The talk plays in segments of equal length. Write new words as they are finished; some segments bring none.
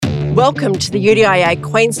Welcome to the UDIA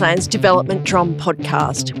Queensland's Development Drum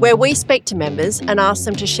podcast, where we speak to members and ask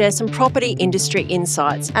them to share some property industry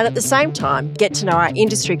insights and at the same time get to know our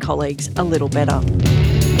industry colleagues a little better.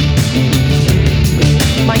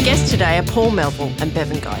 My guests today are Paul Melville and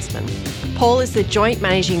Bevan Geissmann. Paul is the Joint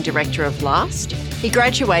Managing Director of LAST. He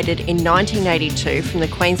graduated in 1982 from the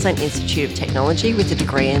Queensland Institute of Technology with a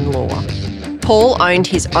degree in law. Paul owned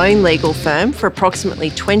his own legal firm for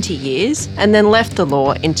approximately 20 years and then left the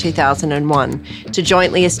law in 2001 to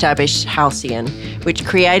jointly establish Halcyon, which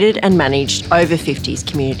created and managed over 50s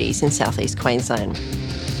communities in southeast Queensland.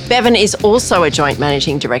 Bevan is also a Joint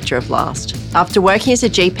Managing Director of LAST. After working as a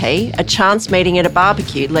GP, a chance meeting at a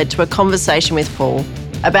barbecue led to a conversation with Paul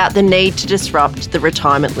about the need to disrupt the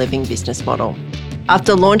retirement living business model.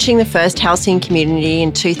 After launching the first Halcyon community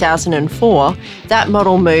in 2004, that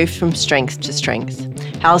model moved from strength to strength.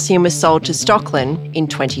 Halcyon was sold to Stockland in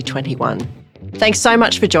 2021. Thanks so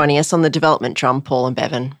much for joining us on the Development Drum, Paul and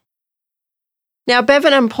Bevan. Now,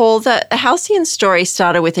 Bevan and Paul, the Halcyon story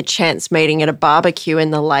started with a chance meeting at a barbecue in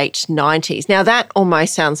the late 90s. Now, that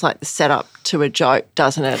almost sounds like the setup to a joke,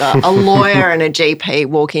 doesn't it? A lawyer and a GP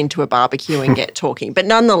walk into a barbecue and get talking. But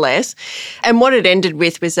nonetheless, and what it ended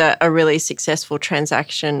with was a really successful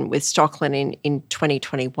transaction with Stockland in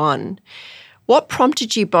 2021. What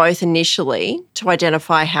prompted you both initially to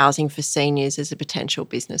identify housing for seniors as a potential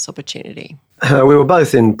business opportunity? We were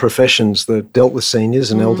both in professions that dealt with seniors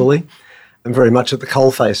and elderly. And very much at the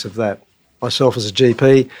coalface of that. Myself as a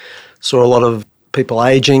GP saw a lot of people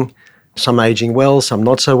ageing, some ageing well, some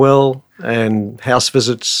not so well, and house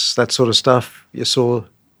visits, that sort of stuff. You saw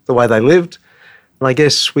the way they lived. And I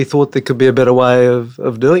guess we thought there could be a better way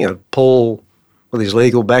of doing it. Paul, with his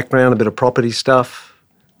legal background, a bit of property stuff,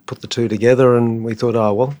 put the two together and we thought,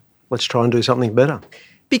 oh, well, let's try and do something better.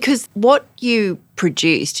 Because what you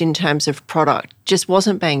produced in terms of product just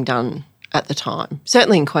wasn't being done at the time,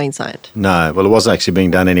 certainly in Queensland. No, well, it wasn't actually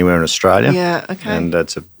being done anywhere in Australia. Yeah, okay. And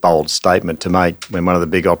it's a bold statement to make. When one of the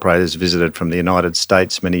big operators visited from the United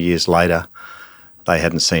States many years later, they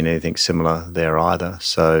hadn't seen anything similar there either.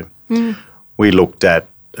 So we looked at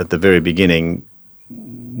the very beginning,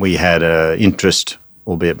 we had an interest,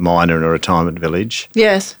 albeit minor, in a retirement village.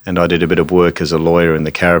 Yes. And I did a bit of work as a lawyer in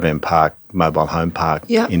the caravan park, mobile home park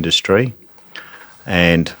industry.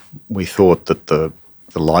 And we thought that the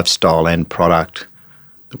lifestyle and product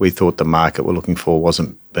that we thought the market were looking for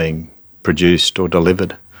wasn't being produced or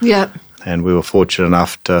delivered. Yeah. And we were fortunate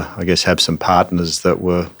enough to, I guess, have some partners that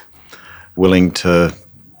were willing to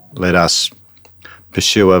let us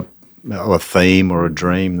pursue a theme or a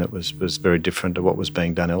dream that was very different to what was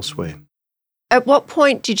being done elsewhere. At what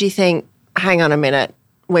point did you think, hang on a minute,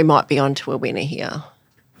 we might be onto a winner here?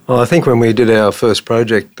 Well, I think when we did our first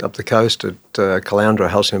project up the coast at Caloundra,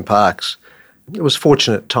 Halcyon Parks, it was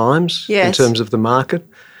fortunate times in terms of the market.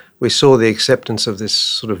 We saw the acceptance of this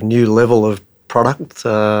sort of new level of product,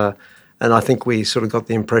 and I think we sort of got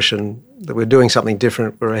the impression that we're doing something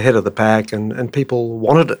different, we're ahead of the pack, and people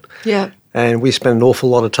wanted it. Yeah. And we spent an awful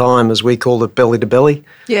lot of time, as we called it, belly to belly,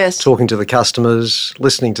 talking to the customers,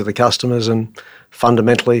 listening to the customers, and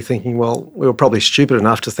fundamentally thinking, well, we were probably stupid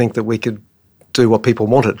enough to think that we could do what people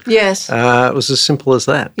wanted. Yes. It was as simple as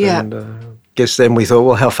that. Yeah. And guess then we thought,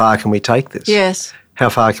 well, how far can we take this? Yes. How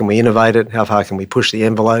far can we innovate it? How far can we push the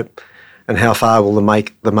envelope? And how far will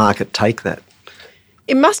the market take that?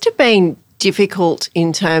 It must have been difficult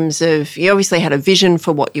in terms of, you obviously had a vision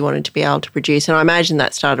for what you wanted to be able to produce, and I imagine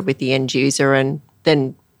that started with the end user and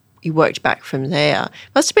then you worked back from there.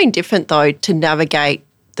 It must have been different, though, to navigate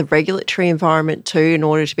the regulatory environment too in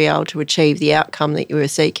order to be able to achieve the outcome that you were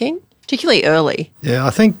seeking, particularly early. Yeah, I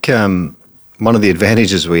think one of the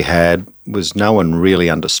advantages we had was no one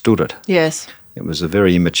really understood it. Yes. It was a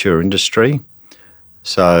very immature industry.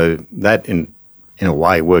 So that, in a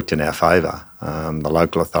way, worked in our favour. The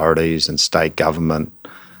local authorities and state government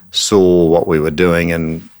saw what we were doing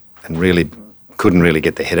and really couldn't really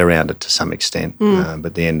get their head around it to some extent.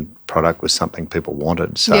 But the end product was something people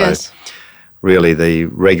wanted. So really the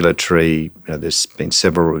regulatory, there's been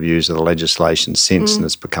several reviews of the legislation since and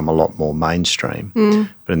it's become a lot more mainstream.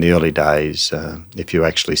 But in the early days, if you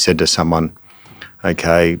actually said to someone,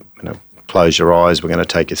 okay, close your eyes, we're going to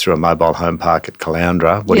take you through a mobile home park at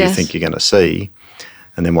Caloundra, what do you think you're going to see?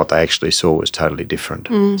 And then what they actually saw was totally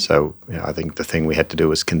different. So I think the thing we had to do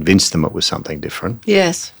was convince them it was something different.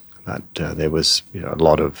 Yes. But there was a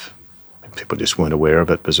lot of people just weren't aware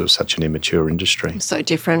of it because it was such an immature industry. So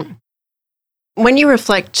different. When you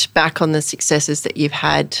reflect back on the successes that you've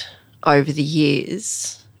had over the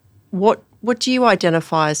years, what do you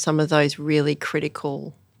identify as some of those really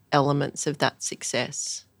critical elements of that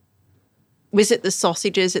success? Was it the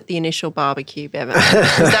sausages at the initial barbecue, Bevan?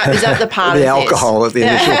 Is that the part the of alcohol at the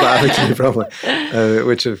initial barbecue, probably,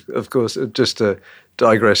 which, of course, just to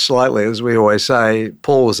digress slightly, as we always say,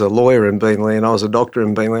 Paul was a lawyer in Beenleigh and I was a doctor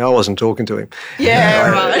in Beenleigh. I wasn't talking to him. Yeah,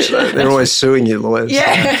 right. They're always suing you, lawyers.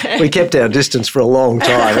 Yeah. We kept our distance for a long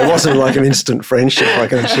time. It wasn't like an instant friendship, I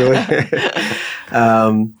can assure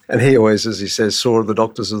you. And he always, as he says, saw the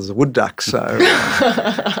doctors as the wood ducks. So,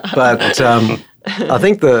 but I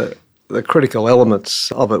think the critical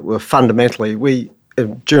elements of it were fundamentally,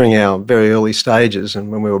 during our very early stages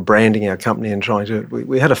and when we were branding our company and trying to,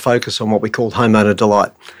 we had a focus on what we called homeowner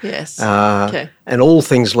delight. Yes. Okay. And all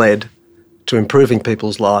things led to improving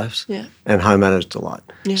people's lives and homeowners delight.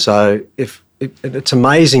 Yeah. So it's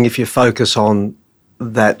amazing if you focus on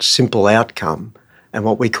that simple outcome and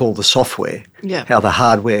what we call the software, how the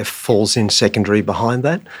hardware falls in secondary behind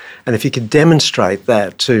that. And if you could demonstrate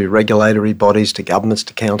that to regulatory bodies, to governments,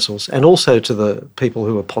 to councils, and also to the people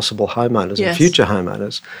who are possible homeowners and future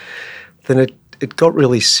homeowners, then it got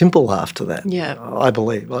really simple after that, I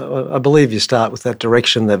believe. I believe you start with that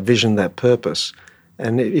direction, that vision, that purpose.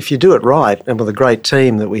 And if you do it right, and with a great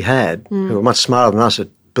team that we had, who were much smarter than us at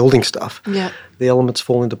building stuff, the elements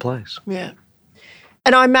fall into place. Yeah.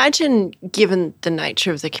 And I imagine, given the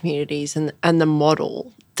nature of the communities and the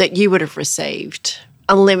model, that you would have received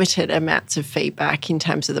unlimited amounts of feedback in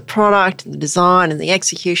terms of the product and the design and the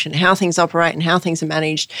execution, how things operate and how things are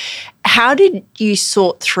managed. How did you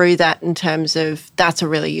sort through that in terms of that's a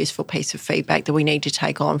really useful piece of feedback that we need to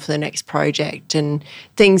take on for the next project, and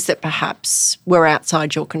things that perhaps were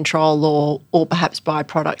outside your control or perhaps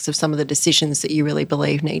byproducts of some of the decisions that you really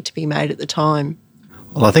believe need to be made at the time?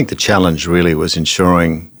 Well, I think the challenge really was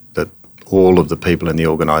ensuring that all of the people in the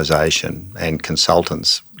organisation and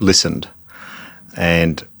consultants listened,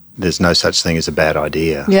 and there's no such thing as a bad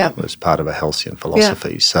idea. It was part of a halcyon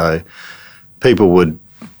philosophy. So people would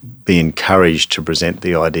be encouraged to present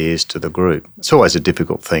the ideas to the group. It's always a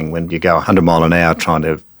difficult thing when you go 100 mile an hour trying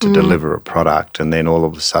to deliver a product, and then all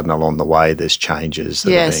of a sudden along the way there's changes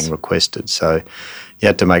that are being requested. So you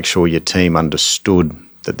had to make sure your team understood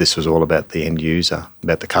that this was all about the end user,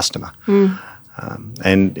 about the customer.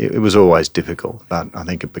 And it was always difficult, but I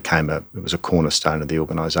think it was a cornerstone of the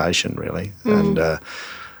organisation, really. And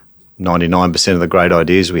 99% of the great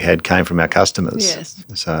ideas we had came from our customers. Yes.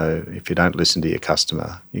 So if you don't listen to your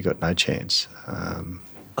customer, you've got no chance.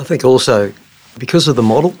 I think also because of the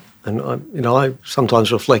model, and I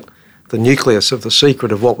sometimes reflect the nucleus of the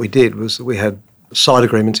secret of what we did was that we had side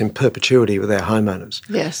agreements in perpetuity with our homeowners.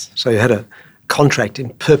 Yes. So you had a contract in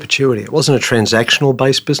perpetuity. It wasn't a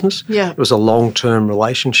transactional-based business. It was a long-term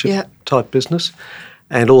relationship type business.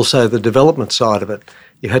 And also the development side of it,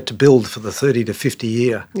 you had to build for the 30 to 50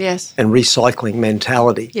 year and recycling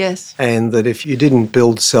mentality. Yes. And that if you didn't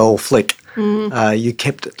build, sell, flick, you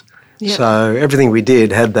kept it. So everything we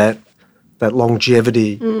did had that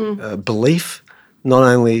longevity belief, not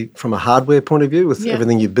only from a hardware point of view with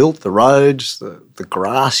everything you built, the roads, the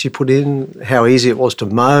grass you put in, how easy it was to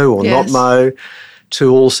mow or not mow,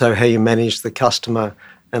 to also how you manage the customer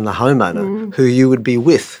and the homeowner who you would be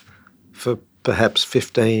with for perhaps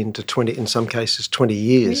 15 to 20, in some cases 20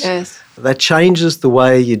 years. Yes. That changes the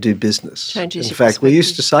way you do business. In fact, we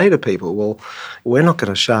used to say to people, well, we're not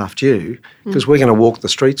going to shaft you because we're going to walk the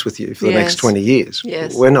streets with you for the next 20 years.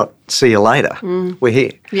 Yes. We're not, see you later. We're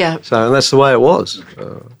here. So and that's the way it was.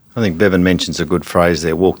 I think Bevan mentions a good phrase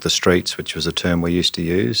there, walk the streets, which was a term we used to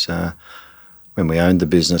use. When we owned the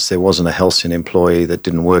business, there wasn't a halcyon employee that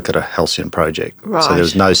didn't work at a halcyon project. Right. So there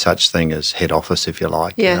was no such thing as head office, if you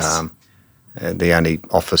like. Yes. The only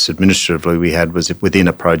office administratively we had was within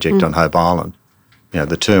a project on Hope Island.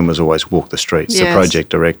 The term was always walk the streets. The project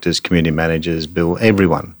directors, community managers,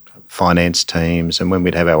 everyone, finance teams, and when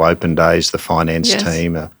we'd have our open days, the finance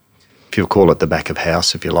team, if you call it the back of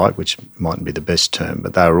house, if you like, which mightn't be the best term,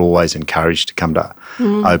 but they were always encouraged to come to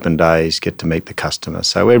open days, get to meet the customer.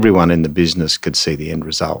 So everyone in the business could see the end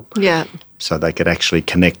result. So they could actually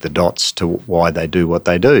connect the dots to why they do what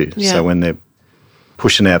they do. So when they're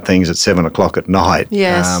pushing out things at 7 o'clock at night,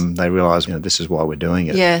 they realise, this is why we're doing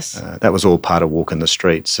it. That was all part of walking the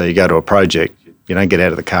streets. So you go to a project, you don't get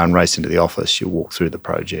out of the car and race into the office, you walk through the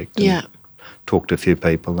project and talk to a few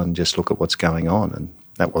people and just look at what's going on. And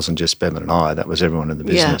that wasn't just Bevan and I, that was everyone in the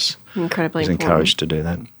business. Incredibly was important. encouraged to do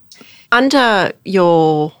that. Under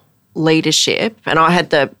your leadership, and I had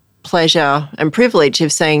the pleasure and privilege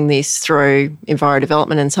of seeing this through Enviro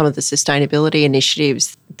Development and some of the sustainability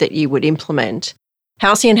initiatives that you would implement,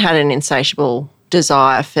 Halcyon had an insatiable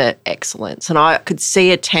desire for excellence, and I could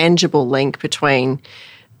see a tangible link between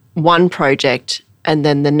one project and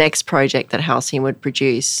then the next project that Halcyon would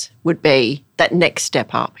produce would be that next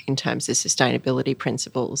step up in terms of sustainability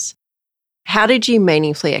principles. How did you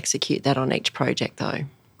meaningfully execute that on each project, though?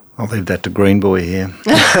 I'll leave that to Green Boy here.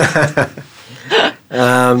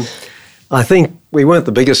 I think we weren't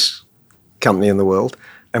the biggest company in the world,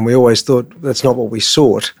 and we always thought that's not what we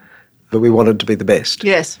sought, but we wanted to be the best.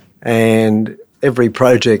 Yes. And every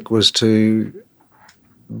project was to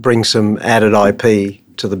bring some added IP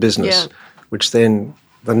to the business, which then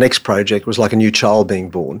the next project was like a new child being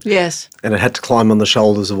born. Yes. And it had to climb on the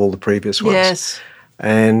shoulders of all the previous ones. Yes.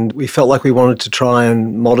 And we felt like we wanted to try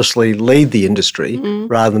and modestly lead the industry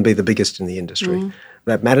rather than be the biggest in the industry.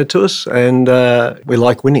 That mattered to us, and we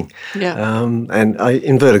like winning. Yeah. And I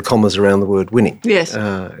inverted commas around the word winning. Yes.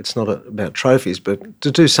 It's not about trophies, but to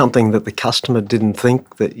do something that the customer didn't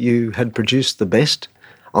think that you had produced the best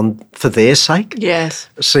for their sake. Yes.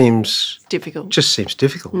 Seems difficult. Just seems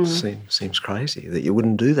difficult. Seems crazy that you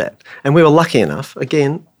wouldn't do that. And we were lucky enough.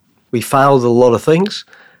 Again, we failed a lot of things.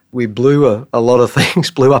 We blew a lot of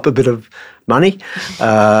things, blew up a bit of money.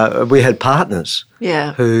 We had partners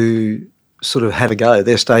who sort of had a go.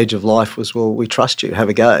 Their stage of life was, well, we trust you, have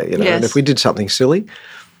a go. You know? Yes. And if we did something silly,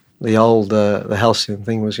 the old the Halcyon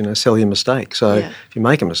thing was, sell your mistake. So if you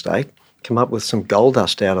make a mistake, come up with some gold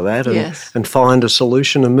dust out of that and find a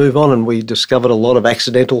solution and move on. And we discovered a lot of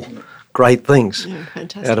accidental great things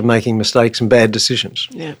out of making mistakes and bad decisions.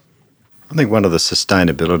 Yeah. I think one of the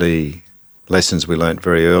sustainability lessons we learnt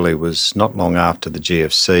very early was not long after the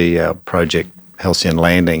GFC, our project Halcyon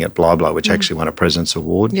Landing at Blyblow, which actually won a President's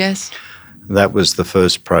Award. Yes. That was the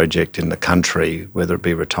first project in the country, whether it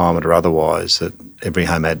be retirement or otherwise, that every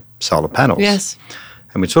home had solar panels. Yes.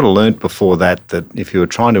 And we sort of learnt before that if you were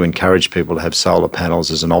trying to encourage people to have solar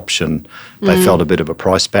panels as an option, they felt a bit of a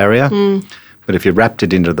price barrier. But if you wrapped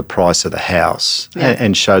it into the price of the house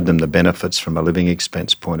and showed them the benefits from a living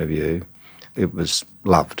expense point of view, it was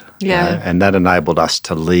loved. Yeah. And that enabled us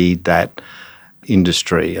to lead that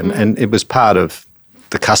industry. And it was part of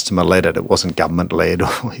the customer-led it. It wasn't government-led.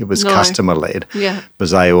 It was customer-led. Yeah.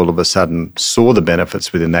 Because they all of a sudden saw the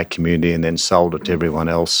benefits within that community and then sold it to everyone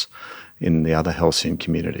else in the other Halcyon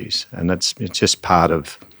communities. And it's just part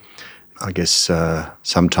of, I guess,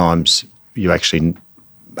 sometimes you actually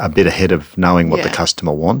a bit ahead of knowing what the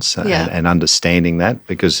customer wants and understanding that,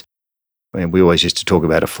 because we always used to talk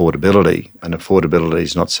about affordability, and affordability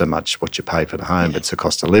is not so much what you pay for the home, but it's the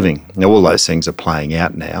cost of living. Now, all those things are playing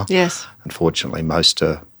out now. Yes. Unfortunately, most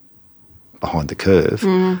are behind the curve.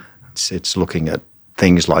 It's looking at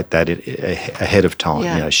things like that ahead of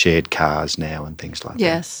time, shared cars now and things like that.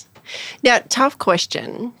 Yes. Now, tough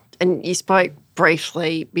question, and you spoke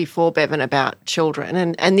briefly before, Bevan, about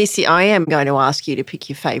children, and this I am going to ask you to pick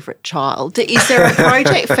your favourite child. Is there a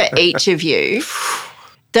project for each of you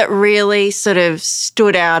that really sort of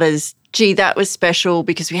stood out as, gee, that was special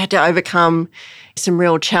because we had to overcome some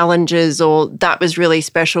real challenges, or that was really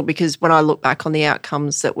special because when I look back on the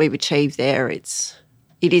outcomes that we've achieved there, it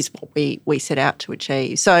is what we set out to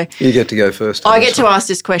achieve. So you get to go first. I get to ask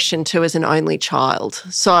this question too as an only child.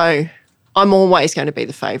 So I'm always going to be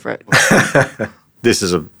the favourite. This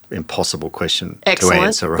is an impossible question to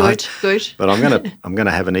answer, right? Good. But I'm going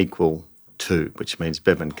to have an equal 2, which means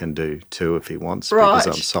Bevan can do 2 if he wants, because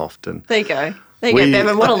I'm soft. And there you go. There you go,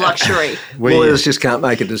 Bevan. What a luxury. Lawyers just can't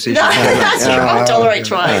make a decision. No, that's right. I'll tolerate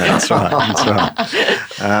trying. That's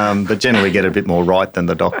right. But generally get a bit more right than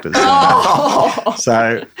the doctors.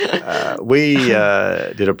 So we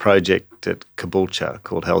did a project at Caboolture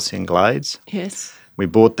called Halcyon Glades. Yes. We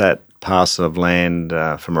bought that parcel of land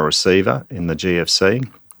from a receiver in the GFC,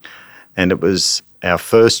 and it was our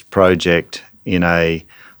first project in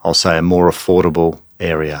I'll say a more affordable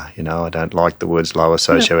area. I don't like the words lower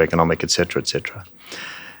socioeconomic, et cetera,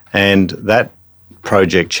 and that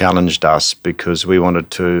project challenged us because we wanted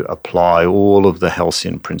to apply all of the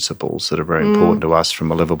Halcyon principles that are very important to us, from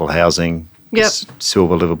a livable housing,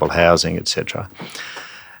 silver livable housing, et cetera.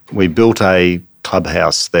 We built a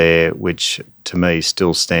clubhouse there, which to me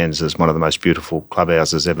still stands as one of the most beautiful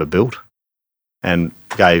clubhouses ever built, and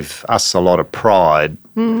gave us a lot of pride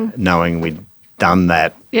knowing we'd done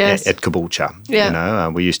that at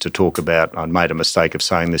Caboolture. We used to talk about, I made a mistake of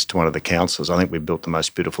saying this to one of the councillors, I think we built the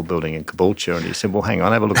most beautiful building in Caboolture, and he said, well, hang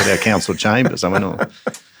on, have a look at our council chambers. I went,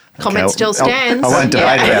 Comment still stands. I won't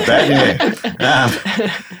debate about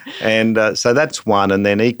that. And so that's one, and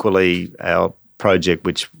then equally our project,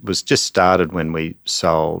 which was just started when we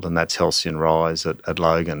sold, and that's Halcyon Rise at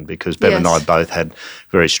Logan, because Bevan and I both had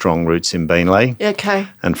very strong roots in Beenleigh. Okay.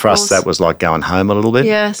 And for us, that was like going home a little bit.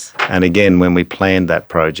 Yes. And again, when we planned that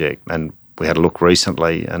project, and we had a look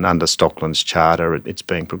recently, and under Stockland's charter, it's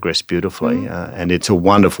being progressed beautifully. And it's a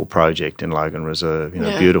wonderful project in Logan Reserve,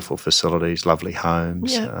 beautiful facilities, lovely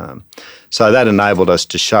homes. Yeah. So that enabled us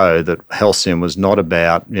to show that Halcyon was not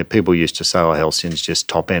about, people used to say, oh, Halcyon's just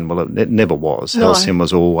top end. Well, it never was. No. Halcyon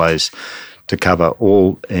was always to cover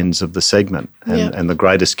all ends of the segment. And the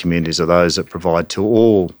greatest communities are those that provide to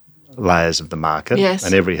all layers of the market. Yes.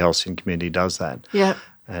 And every Halcyon community does that. Yeah.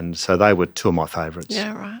 And so they were two of my favourites.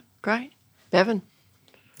 Yeah, right. Great. Bevan?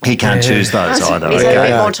 He can't choose those either. He's had a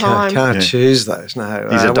bit Okay. more time. Can't choose those. No,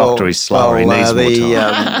 He's a doctor. He's slower. He needs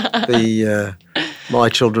more time. My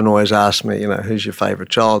children always ask me, who's your favourite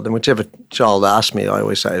child, and whichever child asks me, I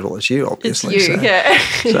always say, well, it's you, obviously. It's you, so, yeah.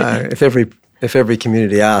 So if every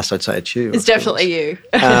community asks, I'd say it's you. It's definitely you.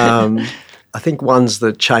 I think ones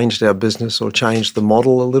that changed our business or changed the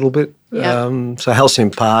model a little bit. Yeah. So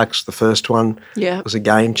Halcyon Parks, the first one, was a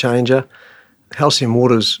game changer. Halcyon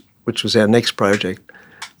Waters, which was our next project,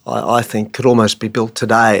 I think could almost be built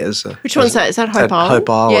today as a... Which one's that? Is that Hope Island? Hope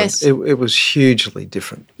Island. Yes. It was hugely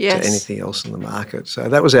different Yes. to anything else in the market. So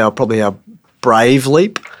that was probably our brave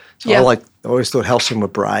leap. So Yeah. I always thought Halcyon were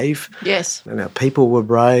brave. Yes. And our people were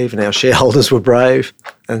brave and our shareholders were brave.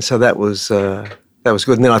 And so that was good.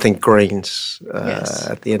 And then I think Greens,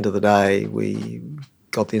 at the end of the day, we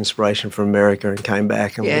got the inspiration from America and came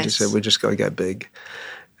back and we just said, we just got to go big.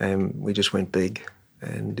 And we just went big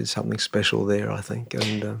and did something special there, I think.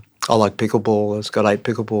 And I like pickleball. It's got 8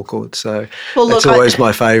 pickleball courts. So it's always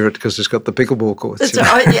my favourite because it's got the pickleball courts.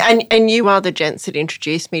 And you are the gents that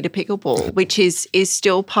introduced me to pickleball, which is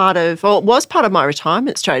still part of, or was part of my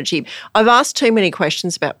retirement strategy. I've asked too many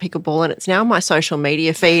questions about pickleball and it's now on my social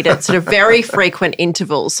media feed at sort of very frequent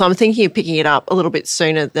intervals. So I'm thinking of picking it up a little bit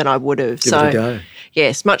sooner than I would have. Give it a go.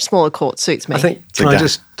 Yes, much smaller court suits me. I think, can I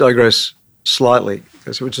just digress slightly,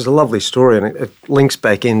 which is a lovely story, and it links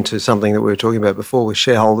back into something that we were talking about before with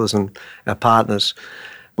shareholders and our partners.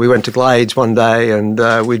 We went to Glades one day and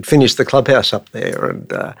we'd finished the clubhouse up there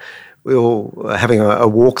and we all were having a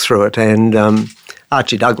walk through it, and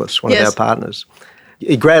Archie Douglas, one of our partners,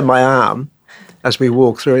 he grabbed my arm as we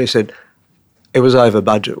walked through and he said, it was over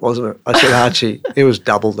budget, wasn't it? I said, Archie, it was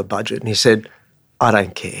double the budget. And he said, I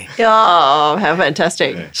don't care. Oh, how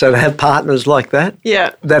fantastic. Yeah. So to have partners like that,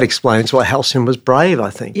 that explains why Halcyon was brave,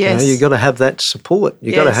 I think. Yes. You've got to have that support.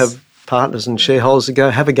 You've got to have partners and shareholders that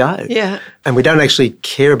go, have a go. Yeah. And we don't actually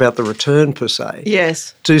care about the return per se.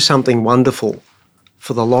 Yes. Do something wonderful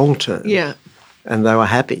for the long term. Yeah. And they were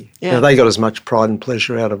happy. Yeah. They got as much pride and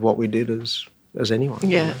pleasure out of what we did as anyone.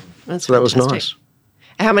 Yeah. That's so fantastic. That was nice.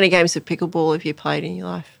 How many games of pickleball have you played in your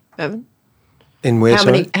life, Bevan? In where,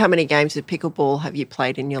 How many games of pickleball have you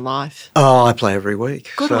played in your life? Oh, I play every week.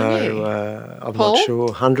 Good on you. I'm Paul? not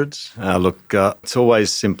sure, hundreds. Look, it's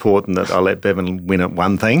always important that I let Bevan win at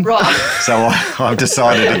one thing. Right. So I've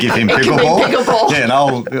decided to give him pickleball. Yeah, and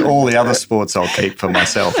all the other sports I'll keep for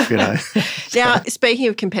myself, Now, speaking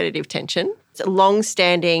of competitive tension, it's a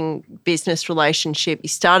long-standing business relationship. You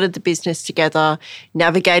started the business together,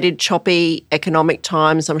 navigated choppy economic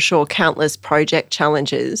times, I'm sure countless project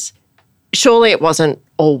challenges. Surely it wasn't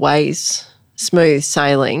always smooth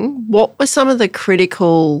sailing. What were some of the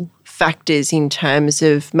critical factors in terms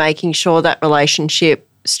of making sure that relationship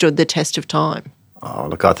stood the test of time? Oh,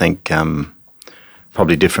 look, I think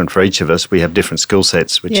probably different for each of us. We have different skill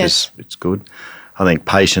sets, which is it's good. I think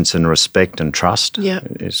patience and respect and trust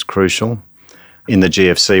is crucial. In the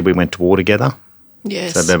GFC, we went to war together.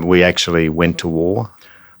 Yes. So then we actually went to war.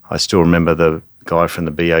 I still remember the guy from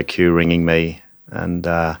the BOQ ringing me and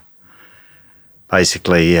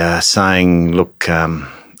basically saying, look,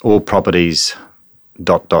 all properties ...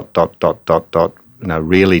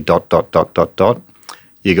 really ...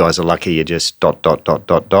 You guys are lucky you just ...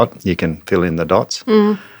 You can fill in the dots.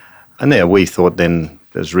 Mm. And there we thought then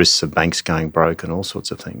there's risks of banks going broke and all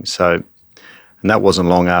sorts of things. So, and that wasn't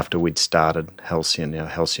long after we'd started Halcyon.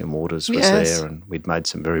 Halcyon Waters was there and we'd made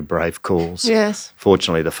some very brave calls. Yes.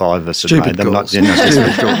 Fortunately, the 5 of us Stupid had made them. calls.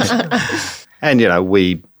 Stupid calls. And,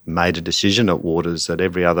 we made a decision at Waters that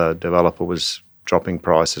every other developer was dropping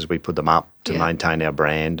prices. We put them up to maintain our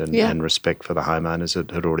brand and respect for the homeowners that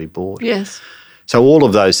had already bought. Yes. So all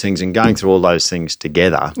of those things and going through all those things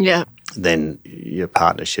together, Yeah. then your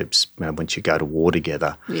partnerships, once you go to war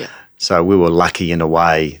together. Yeah. So we were lucky in a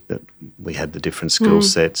way that we had the different skill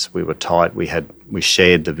sets. We were tight. We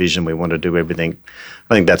shared the vision. We wanted to do everything.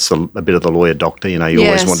 I think that's a bit of the lawyer-doctor. You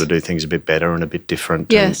always want to do things a bit better and a bit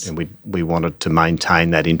different. Yes. And we wanted to maintain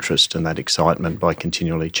that interest and that excitement by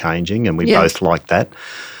continually changing, and we both liked that.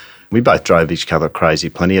 We both drove each other crazy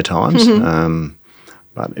plenty of times.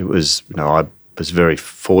 But it was, I was very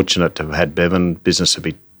fortunate to have had Bevan. Business would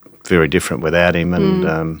be very different without him.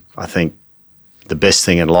 And I think the best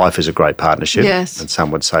thing in life is a great partnership. Yes. And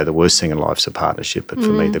some would say the worst thing in life is a partnership. But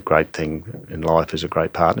for me, the great thing in life is a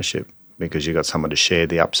great partnership, because you've got someone to share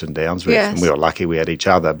the ups and downs with. Yes. And we were lucky we had each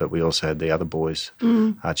other, but we also had the other boys,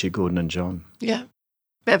 Archie, Gordon and John. Yeah.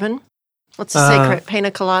 Bevan, what's the secret?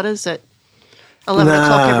 Pina coladas at 11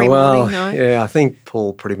 o'clock every morning? No? Yeah, I think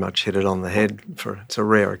Paul pretty much hit it on the head. It's a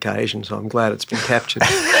rare occasion, so I'm glad it's been captured.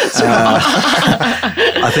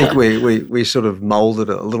 I think we sort of moulded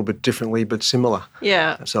it a little bit differently, but similar.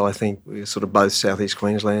 Yeah. So I think we're sort of both Southeast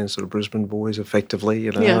Queensland, sort of Brisbane boys, effectively,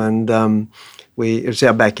 Yeah. and it was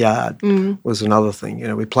our backyard was another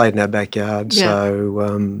thing. We played in our backyard, so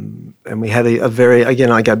and we had a very, again,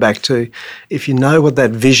 I go back to, if you know what that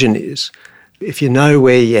vision is, if you know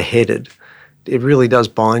where you're headed, it really does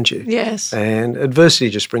bind you. Yes. And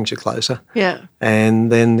adversity just brings you closer. Yeah.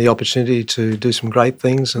 And then the opportunity to do some great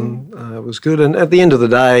things, and it was good. And at the end of the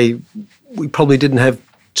day, we probably didn't have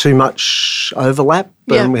too much overlap,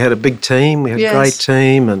 but we had a big team. We had a great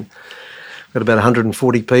team, and we had about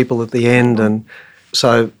 140 people at the end. And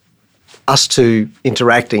so us two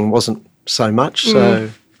interacting wasn't so much.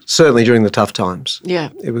 So certainly during the tough times,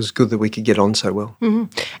 it was good that we could get on so well.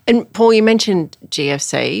 And Paul, you mentioned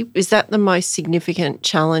GFC. Is that the most significant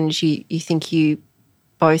challenge you think you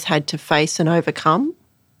both had to face and overcome?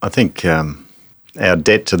 I think our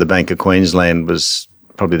debt to the Bank of Queensland was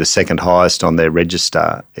probably the second highest on their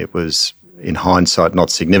register. It was, in hindsight, not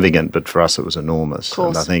significant, but for us it was enormous. Of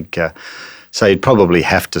course. And I think, so you'd probably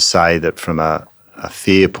have to say that from a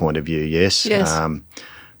fear point of view, yes.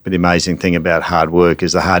 But the amazing thing about hard work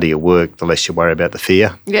is the harder you work, the less you worry about the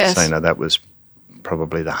fear. Yes. So, that was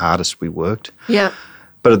probably the hardest we worked. Yeah.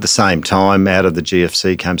 But at the same time, out of the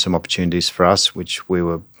GFC came some opportunities for us, which we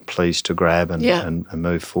were pleased to grab and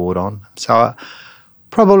move forward on. So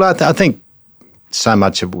I think so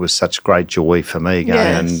much of it was such great joy for me going,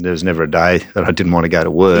 and there was never a day that I didn't want to go to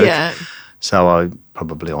work. Yeah. So I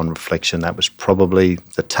probably, on reflection, that was probably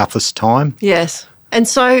the toughest time. Yes. And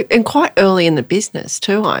quite early in the business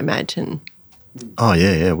too, I imagine. Oh,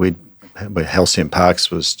 yeah. Halcyon Parks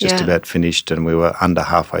was just about finished, and we were under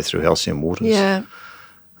halfway through Halcyon Waters. Yeah.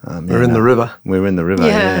 We're in the river. We were in the river,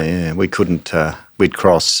 yeah. We couldn't, we'd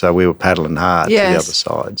cross, so we were paddling hard to the other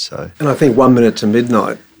side. So. And I think 1 minute to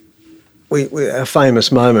midnight, our famous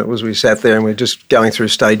moment was we sat there and we were just going through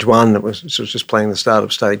stage one. It was just playing the start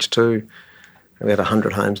of stage two. We had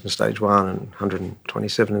 100 homes in stage one and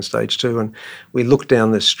 127 in stage two. And we looked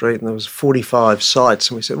down this street and there was 45 sites,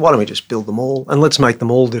 and we said, why don't we just build them all and let's make them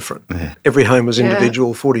all different. Yeah. Every home was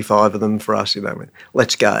individual, 45 of them for us.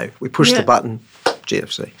 Let's go. We pushed the button,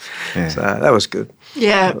 GFC. Yeah. So that was good.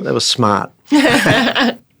 Yeah. That was smart.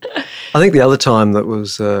 I think the other time that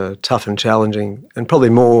was tough and challenging, and probably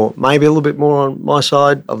maybe a little bit more on my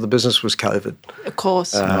side of the business, was COVID. Of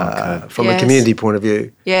course. From a community point of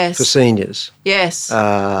view. Yes. For seniors. Yes.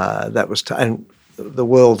 That was, and the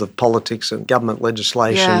world of politics and government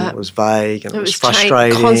legislation was vague, and it was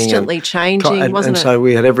frustrating. Constantly changing, wasn't it? And so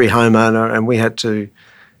we had every homeowner, and we had to,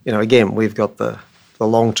 again, we've got the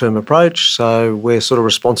long-term approach, so we're sort of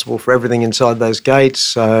responsible for everything inside those gates.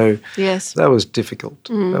 So that was difficult.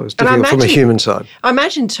 That was difficult from a human side. I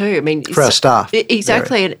imagine too. For our staff.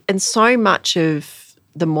 Exactly. And so much of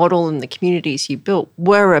the model and the communities you built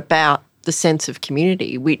were about the sense of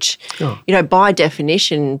community, which, by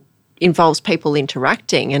definition, involves people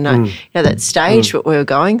interacting. And that stage that we were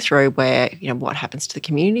going through where, what happens to the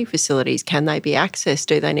community facilities? Can they be accessed?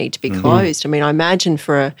 Do they need to be closed? I imagine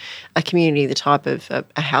for a community the type of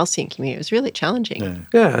a Halcyon community, it was really challenging.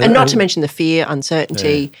 Yeah. And not to mention the fear,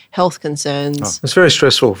 uncertainty, health concerns. It's very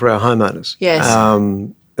stressful for our homeowners. Yes.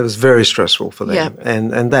 It was very stressful for them. Yeah.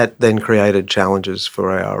 And that then created challenges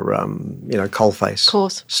for our,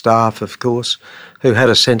 coalface staff, of course, who had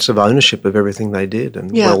a sense of ownership of everything they did,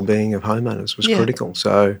 and well-being of homeowners was critical.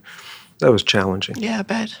 So that was challenging. Yeah, I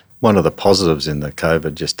bet. One of the positives in the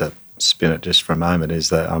COVID, just to spin it just for a moment, is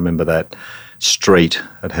that I remember that street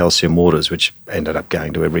at Halcyon Waters, which ended up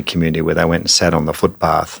going to every community, where they went and sat on the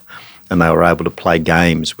footpath and they were able to play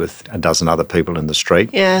games with a dozen other people in the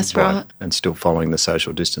street. Yes, right. And still following the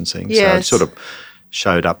social distancing. Yes. So it sort of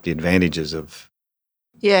showed up the advantages of...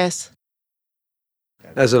 Yes.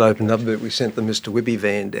 As it opened up, we sent the Mr. Whippy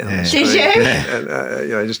van down the street. Did you?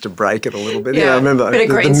 And, just to break it a little bit. Yeah. I remember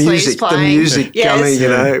the music coming,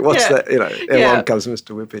 what's that? Along comes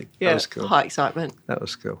Mr. Whippy. Yeah. That was cool. High excitement. That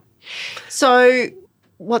was cool. So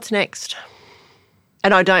what's next?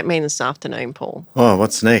 And I don't mean this afternoon, Paul. Oh,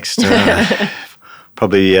 what's next?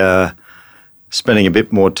 Probably spending a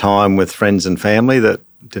bit more time with friends and family that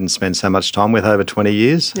didn't spend so much time with over 20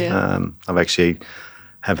 years. Yeah. I've actually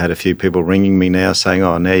have had a few people ringing me now saying,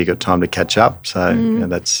 oh, now you've got time to catch up. So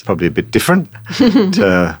that's probably a bit different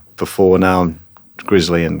to before. Now I'm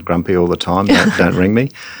grizzly and grumpy all the time. Don't ring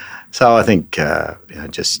me. So I think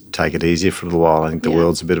just take it easy for a little while. I think the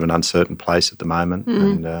world's a bit of an uncertain place at the moment,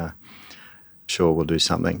 and I'm sure we'll do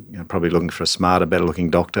something. Probably looking for a smarter,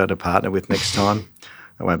 better-looking doctor to partner with next time.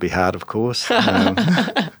 It won't be hard, of course.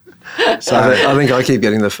 So I think I keep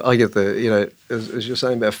getting as you're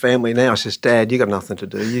saying about family now, it's just, Dad, you got nothing to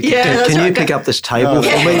do. Can you pick up this table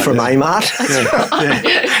for me from Amart?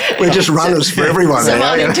 We're just runners for everyone. Some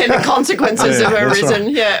unintended consequences have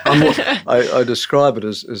arisen. Right. I describe it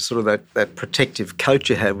as sort of that protective coat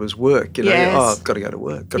you have was work. I've got to go to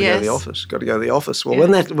work, got to go to the office, got to go to the office. Well,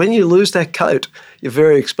 when you lose that coat, you're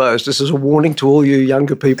very exposed. This is a warning to all you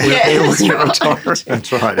younger people out there looking at retiring.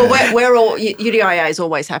 That's right. Well, we're all, UDIA is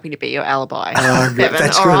always happy to be your alibi, Bevan.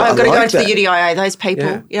 That's all good. right, I've got to go into that. the UDIA. Those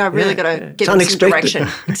people, I've really got to give them some direction.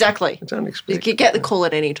 Exactly. It's unexpected. You get the call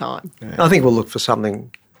at any time. Yeah. I think we'll look for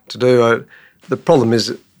something to do. The problem is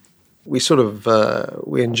that we sort of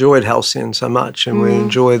we enjoyed Halcyon so much, and we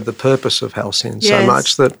enjoyed the purpose of Halcyon so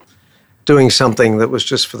much that doing something that was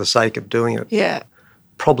just for the sake of doing it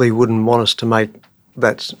probably wouldn't want us to make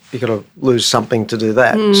that. You've got to lose something to do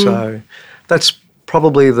that. So that's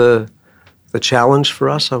probably the challenge for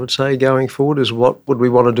us, I would say, going forward, is what would we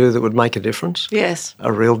want to do that would make a difference? Yes.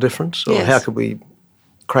 A real difference? Or how could we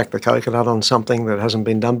crack the coconut on something that hasn't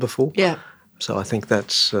been done before? Yeah. So I think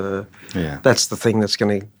that's the thing that's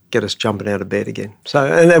going to get us jumping out of bed again. So,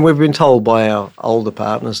 and we've been told by our older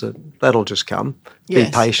partners that'll just come. Be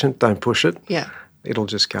patient, don't push it. Yeah. It'll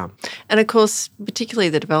just come. And of course, particularly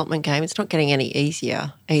the development game, it's not getting any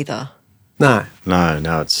easier either. No.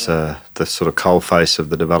 It's the sort of coalface of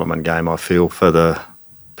the development game, I feel, for the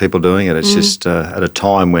people doing it. It's just at a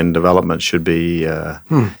time when development should be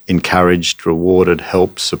encouraged, rewarded,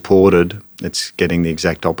 helped, supported. It's getting the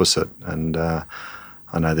exact opposite. And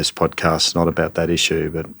I know this podcast's not about that issue,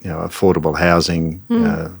 but affordable housing,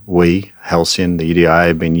 we, Halcyon, the UDIA,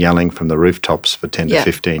 have been yelling from the rooftops for 10 to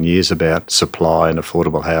 15 years about supply and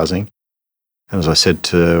affordable housing. And as I said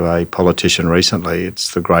to a politician recently,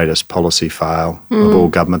 it's the greatest policy fail of all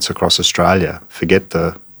governments across Australia. Forget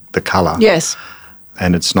the colour. Yes.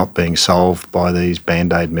 And it's not being solved by these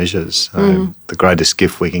Band-Aid measures. The greatest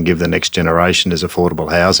gift we can give the next generation is affordable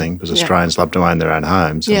housing, because Australians love to own their own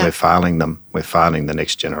homes, and we're failing them. We're failing the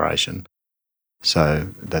next generation. So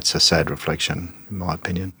that's a sad reflection, in my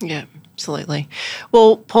opinion. Yeah, absolutely.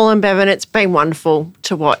 Well, Paul and Bevan, it's been wonderful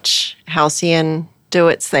to watch Halcyon do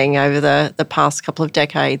its thing over the past couple of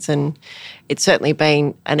decades, and it's certainly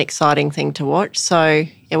been an exciting thing to watch. So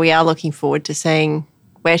we are looking forward to seeing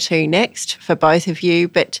where to next for both of you.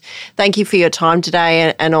 But thank you for your time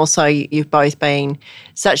today, and also you've both been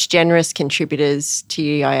such generous contributors to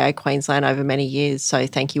UDIA Queensland over many years. So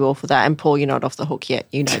thank you all for that. And Paul, you're not off the hook yet.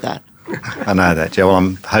 You know that. I know that, yeah. Well,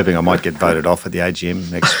 I'm hoping I might get voted off at the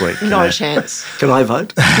AGM next week. Not a chance. Can I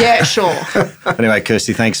vote? Yeah, sure. Anyway,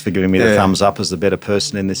 Kirsty, thanks for giving me the thumbs up as the better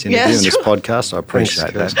person in this interview and this podcast. I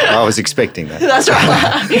appreciate that. I was expecting that. That's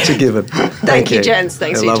right. It's a given. Thank you, gents.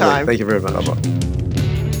 Thanks for your time. Thank you very much. Bye-bye.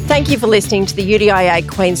 Thank you for listening to the UDIA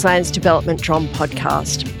Queensland's Development Drum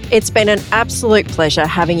podcast. It's been an absolute pleasure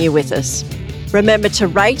having you with us. Remember to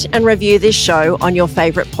rate and review this show on your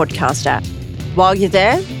favourite podcast app. While you're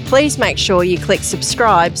there, please make sure you click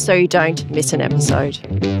subscribe so you don't miss an episode.